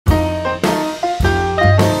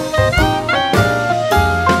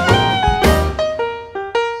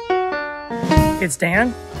It's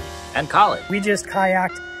Dan. And Collin. We just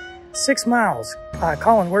kayaked 6 miles.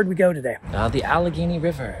 Collin, where'd we go today? The Allegheny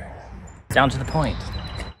River. Down to the point.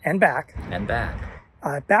 And back. And back.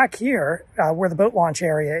 Back here, where the boat launch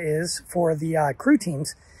area is for the crew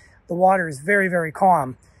teams, the water is very, very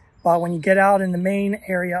calm. But when you get out in the main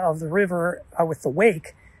area of the river with the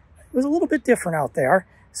wake, it was a little bit different out there.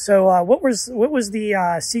 So what was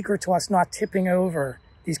the secret to us not tipping over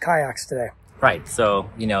these kayaks today? Right, so,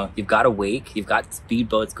 you know, you've got a wake, you've got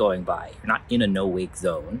speedboats going by. You're not in a no-wake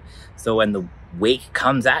zone. So when the wake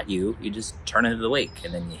comes at you, you just turn into the wake,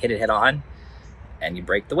 and then you hit it head on, and you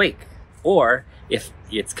break the wake. Or, if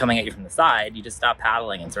it's coming at you from the side, you just stop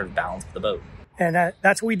paddling and sort of balance the boat. And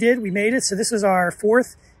that's what we did. We made it. So this is our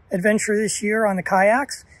 4th adventure this year on the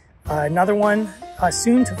kayaks. Another one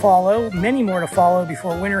soon to follow, many more to follow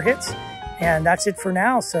before winter hits. And that's it for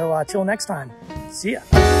now. So till next time, see ya.